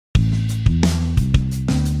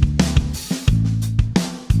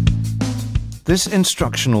This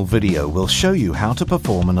instructional video will show you how to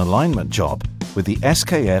perform an alignment job with the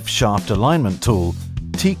SKF shaft alignment tool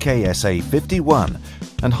TKSA 51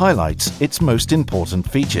 and highlights its most important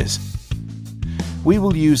features. We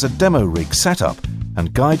will use a demo rig setup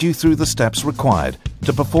and guide you through the steps required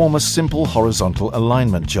to perform a simple horizontal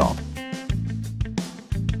alignment job.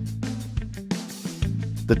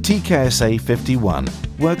 The TKSA 51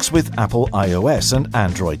 works with Apple iOS and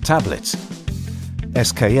Android tablets.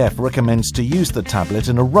 SKF recommends to use the tablet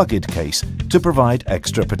in a rugged case to provide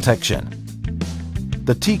extra protection.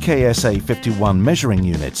 The TKSA 51 measuring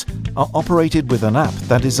units are operated with an app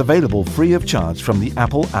that is available free of charge from the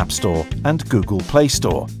Apple App Store and Google Play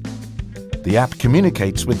Store. The app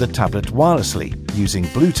communicates with the tablet wirelessly using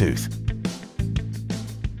Bluetooth.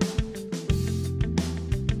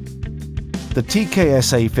 The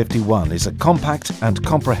TKSA 51 is a compact and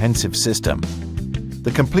comprehensive system. The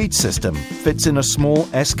complete system fits in a small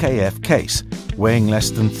SKF case weighing less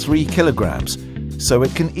than 3 kilograms, so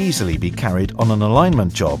it can easily be carried on an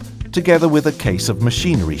alignment job together with a case of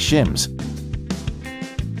machinery shims.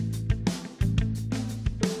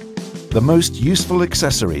 The most useful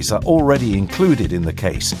accessories are already included in the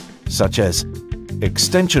case, such as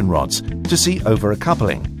extension rods to see over a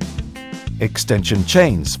coupling, extension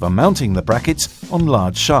chains for mounting the brackets on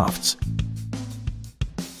large shafts,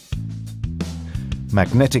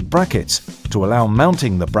 magnetic brackets to allow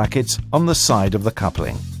mounting the brackets on the side of the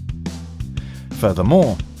coupling.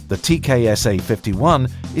 Furthermore, the TKSA 51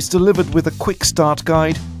 is delivered with a quick start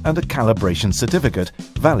guide and a calibration certificate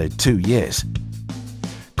valid 2 years.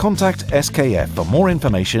 Contact SKF for more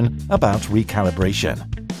information about recalibration.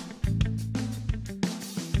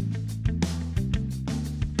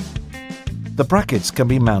 The brackets can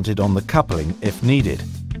be mounted on the coupling if needed.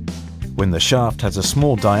 When the shaft has a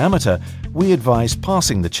small diameter, we advise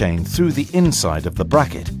passing the chain through the inside of the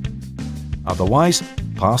bracket. Otherwise,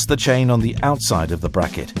 pass the chain on the outside of the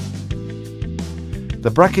bracket.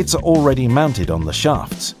 The brackets are already mounted on the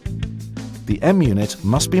shafts. The M unit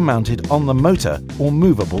must be mounted on the motor or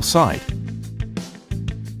movable side.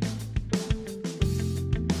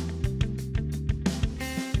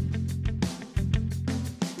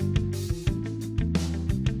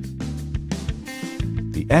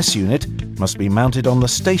 The S unit must be mounted on the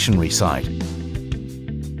stationary side.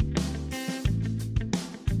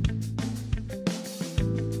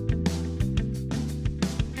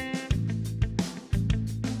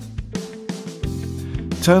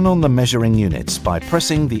 Turn on the measuring units by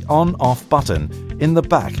pressing the on-off button in the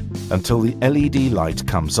back until the LED light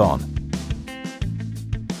comes on.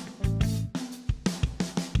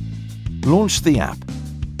 Launch the app.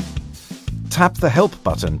 Tap the Help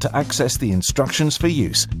button to access the instructions for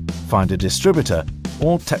use, find a distributor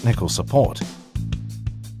or technical support.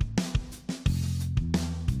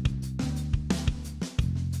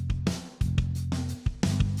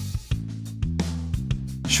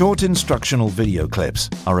 Short instructional video clips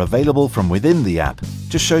are available from within the app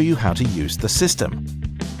to show you how to use the system.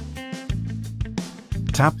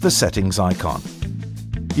 Tap the settings icon.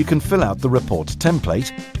 You can fill out the report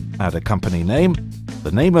template, add a company name,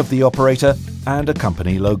 the name of the operator, and a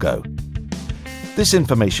company logo. This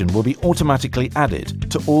information will be automatically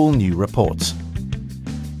added to all new reports.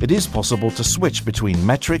 It is possible to switch between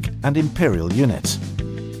metric and imperial units.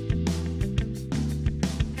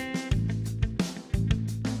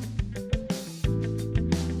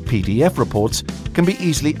 PDF reports can be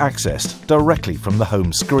easily accessed directly from the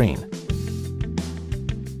home screen.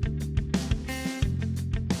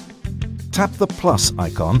 Tap the plus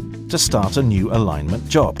icon to start a new alignment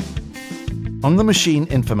job. On the machine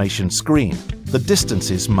information screen, the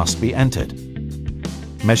distances must be entered.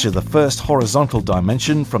 Measure the first horizontal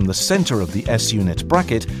dimension from the center of the S unit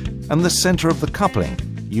bracket and the center of the coupling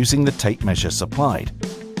using the tape measure supplied.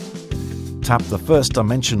 Tap the first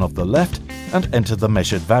dimension of the left and enter the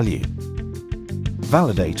measured value.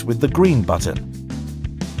 Validate with the green button.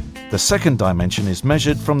 The second dimension is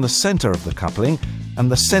measured from the center of the coupling and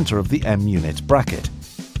the center of the M unit bracket.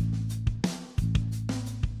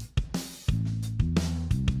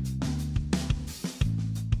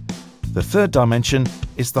 The third dimension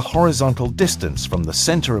is the horizontal distance from the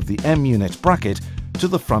center of the M unit bracket to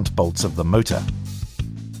the front bolts of the motor.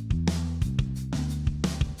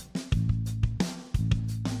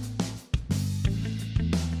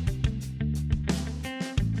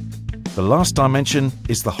 The last dimension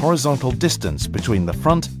is the horizontal distance between the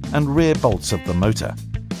front and rear bolts of the motor.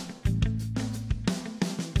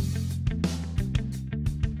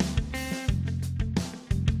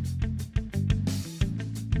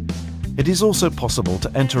 It is also possible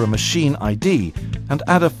to enter a machine ID and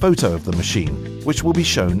add a photo of the machine, which will be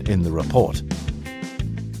shown in the report.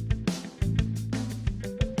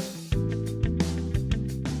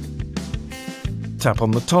 Tap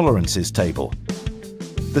on the Tolerances table.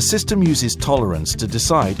 The system uses tolerance to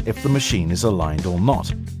decide if the machine is aligned or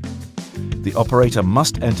not. The operator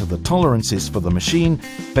must enter the tolerances for the machine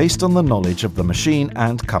based on the knowledge of the machine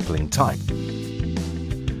and coupling type.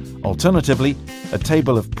 Alternatively, a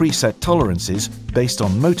table of preset tolerances based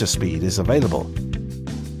on motor speed is available.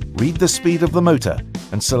 Read the speed of the motor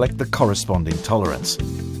and select the corresponding tolerance.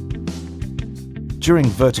 During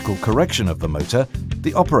vertical correction of the motor,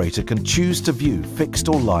 the operator can choose to view fixed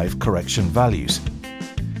or live correction values.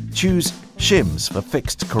 Choose shims for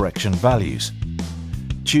fixed correction values.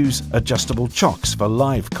 Choose adjustable chocks for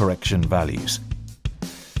live correction values.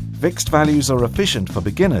 Fixed values are efficient for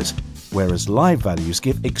beginners, whereas live values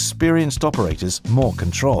give experienced operators more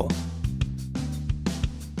control.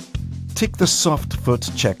 Tick the soft foot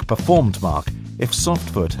check performed mark if soft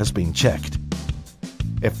foot has been checked.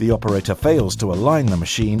 If the operator fails to align the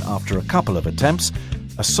machine after a couple of attempts,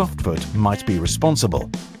 a soft foot might be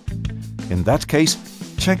responsible. In that case,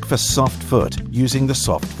 check for soft foot using the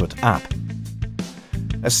soft foot app.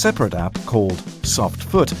 A separate app called Soft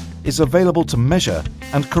Foot is available to measure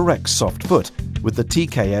and correct soft foot with the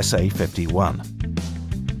TKSA 51.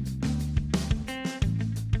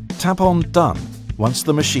 Tap on Done once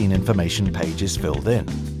the machine information page is filled in.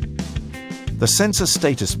 The sensor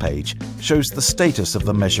status page shows the status of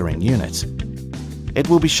the measuring units. It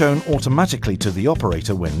will be shown automatically to the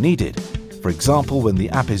operator when needed, for example when the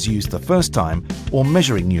app is used the first time or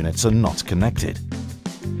measuring units are not connected.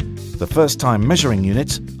 The first-time measuring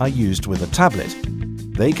units are used with a tablet.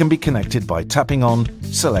 They can be connected by tapping on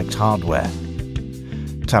Select Hardware.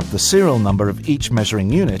 Tap the serial number of each measuring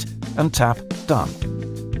unit and tap Done.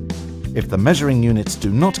 If the measuring units do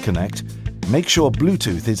not connect, make sure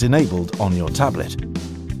Bluetooth is enabled on your tablet.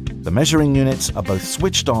 The measuring units are both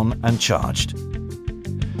switched on and charged.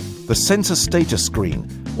 The sensor status screen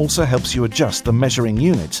also helps you adjust the measuring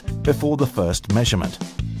units before the first measurement.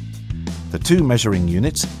 The two measuring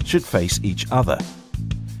units should face each other.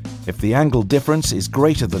 If the angle difference is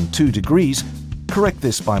greater than 2 degrees, correct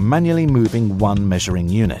this by manually moving one measuring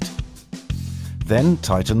unit. Then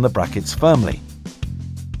tighten the brackets firmly.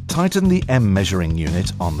 Tighten the M measuring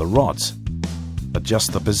unit on the rods.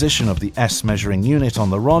 Adjust the position of the S measuring unit on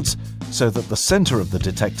the rods so that the center of the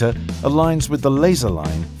detector aligns with the laser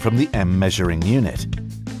line from the M measuring unit.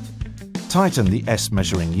 Tighten the S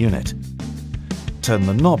measuring unit. Turn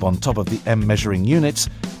the knob on top of the M measuring units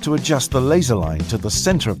to adjust the laser line to the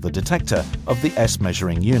center of the detector of the S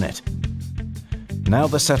measuring unit. Now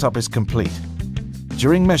the setup is complete.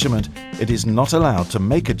 During measurement, it is not allowed to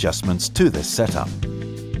make adjustments to this setup.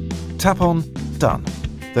 Tap on Done.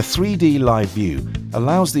 The 3D live view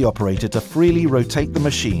allows the operator to freely rotate the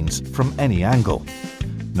machines from any angle.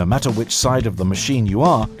 No matter which side of the machine you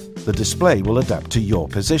are, the display will adapt to your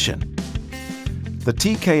position. The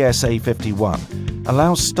TKSA 51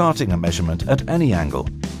 allows starting a measurement at any angle.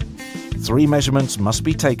 3 measurements must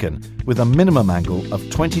be taken with a minimum angle of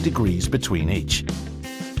 20 degrees between each.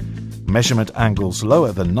 Measurement angles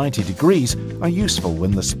lower than 90 degrees are useful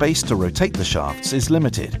when the space to rotate the shafts is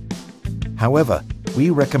limited. However,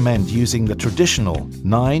 we recommend using the traditional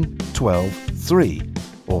 9, 12, 3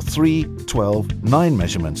 or 3, 12, 9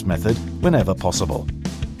 measurements method whenever possible.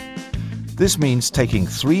 This means taking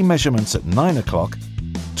 3 measurements at 9 o'clock,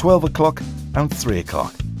 12 o'clock and 3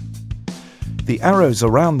 o'clock. The arrows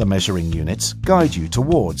around the measuring units guide you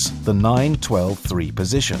towards the 9, 12, 3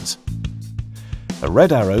 positions. A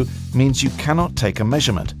red arrow means you cannot take a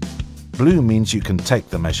measurement. Blue means you can take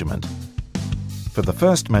the measurement. For the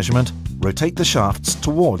first measurement, rotate the shafts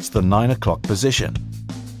towards the 9 o'clock position.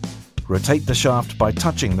 Rotate the shaft by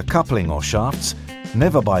touching the coupling or shafts,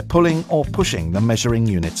 never by pulling or pushing the measuring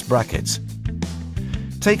unit's brackets.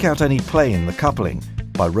 Take out any play in the coupling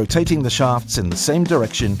by rotating the shafts in the same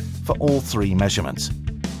direction for all 3 measurements.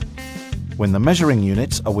 When the measuring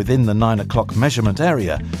units are within the 9 o'clock measurement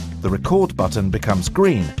area, the record button becomes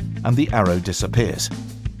green and the arrow disappears.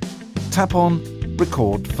 Tap on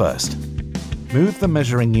Record first. Move the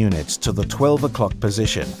measuring units to the 12 o'clock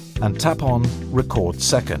position and tap on Record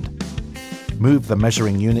second. Move the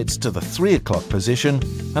measuring units to the 3 o'clock position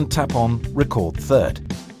and tap on Record third.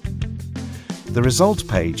 The result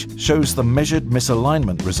page shows the measured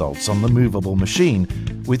misalignment results on the movable machine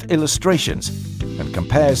with illustrations and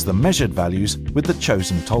compares the measured values with the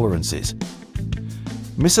chosen tolerances.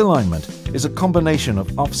 Misalignment is a combination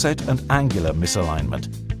of offset and angular misalignment.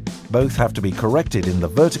 Both have to be corrected in the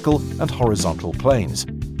vertical and horizontal planes.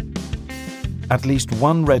 At least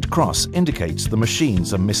one red cross indicates the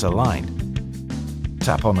machines are misaligned.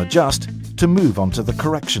 Tap on Adjust to move onto the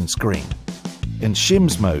correction screen. In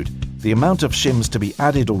shims mode, the amount of shims to be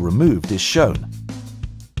added or removed is shown.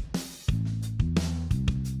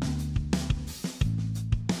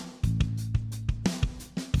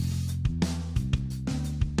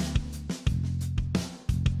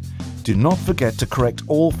 Do not forget to correct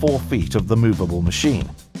all 4 feet of the movable machine.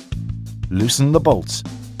 Loosen the bolts.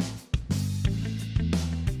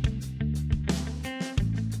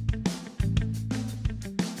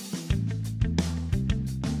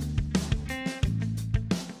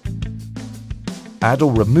 Add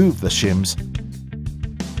or remove the shims.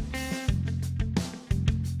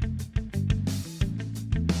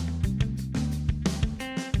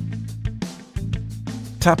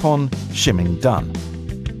 Tap on Shimming Done.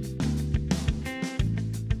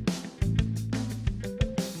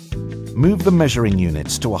 Move the measuring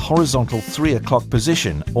units to a horizontal 3 o'clock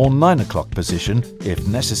position or 9 o'clock position if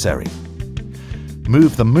necessary.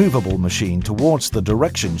 Move the movable machine towards the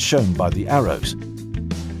direction shown by the arrows.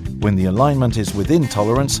 When the alignment is within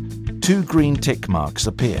tolerance, 2 green tick marks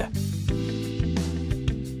appear.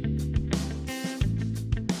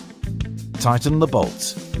 Tighten the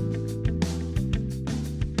bolts.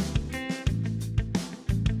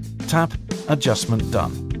 Tap Adjustment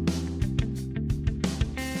Done.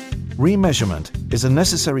 Remeasurement is a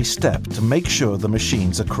necessary step to make sure the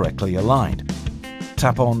machines are correctly aligned.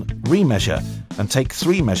 Tap on Remeasure and take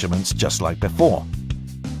 3 measurements just like before.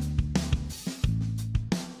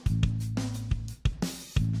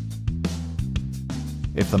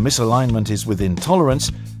 If the misalignment is within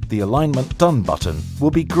tolerance, the Alignment Done button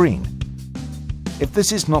will be green. If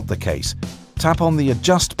this is not the case, tap on the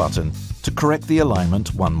Adjust button to correct the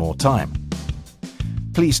alignment one more time.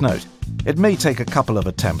 Please note, it may take a couple of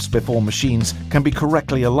attempts before machines can be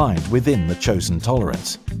correctly aligned within the chosen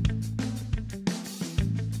tolerance.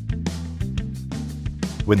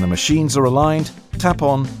 When the machines are aligned, tap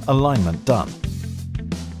on Alignment Done.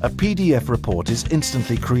 A PDF report is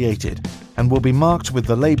instantly created and will be marked with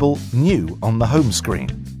the label New on the home screen.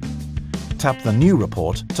 Tap the New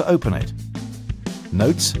report to open it.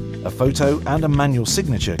 Notes, a photo and a manual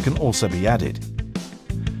signature can also be added.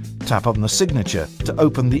 Tap on the signature to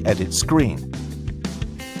open the edit screen.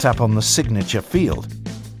 Tap on the signature field.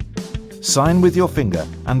 Sign with your finger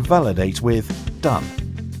and validate with Done.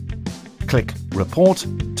 Click Report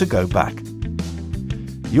to go back.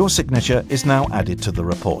 Your signature is now added to the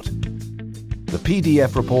report. The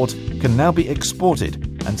PDF report can now be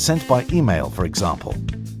exported and sent by email, for example.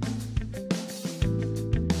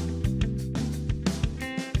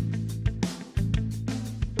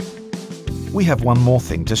 We have one more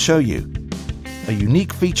thing to show you. A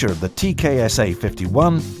unique feature of the TKSA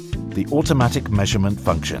 51, the automatic measurement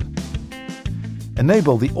function.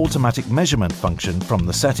 Enable the automatic measurement function from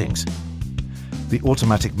the settings. The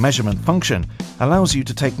automatic measurement function allows you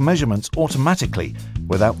to take measurements automatically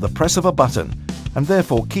without the press of a button and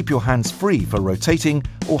therefore keep your hands free for rotating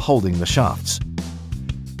or holding the shafts.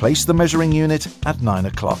 Place the measuring unit at 9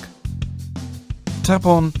 o'clock. Tap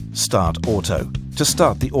on Start Auto to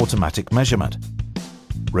start the automatic measurement.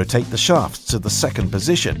 Rotate the shafts to the 2nd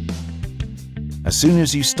position. As soon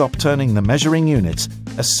as you stop turning the measuring units,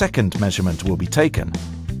 a 2nd measurement will be taken.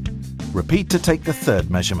 Repeat to take the 3rd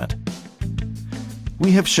measurement.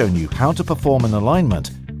 We have shown you how to perform an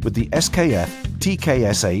alignment with the SKF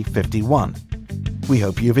TKSA 51. We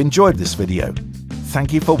hope you've enjoyed this video.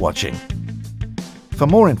 Thank you for watching. For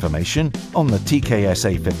more information on the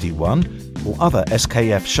TKSA 51 or other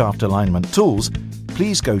SKF shaft alignment tools,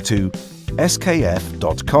 please go to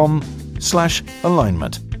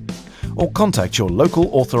skf.com/alignment or contact your local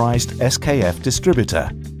authorized SKF distributor.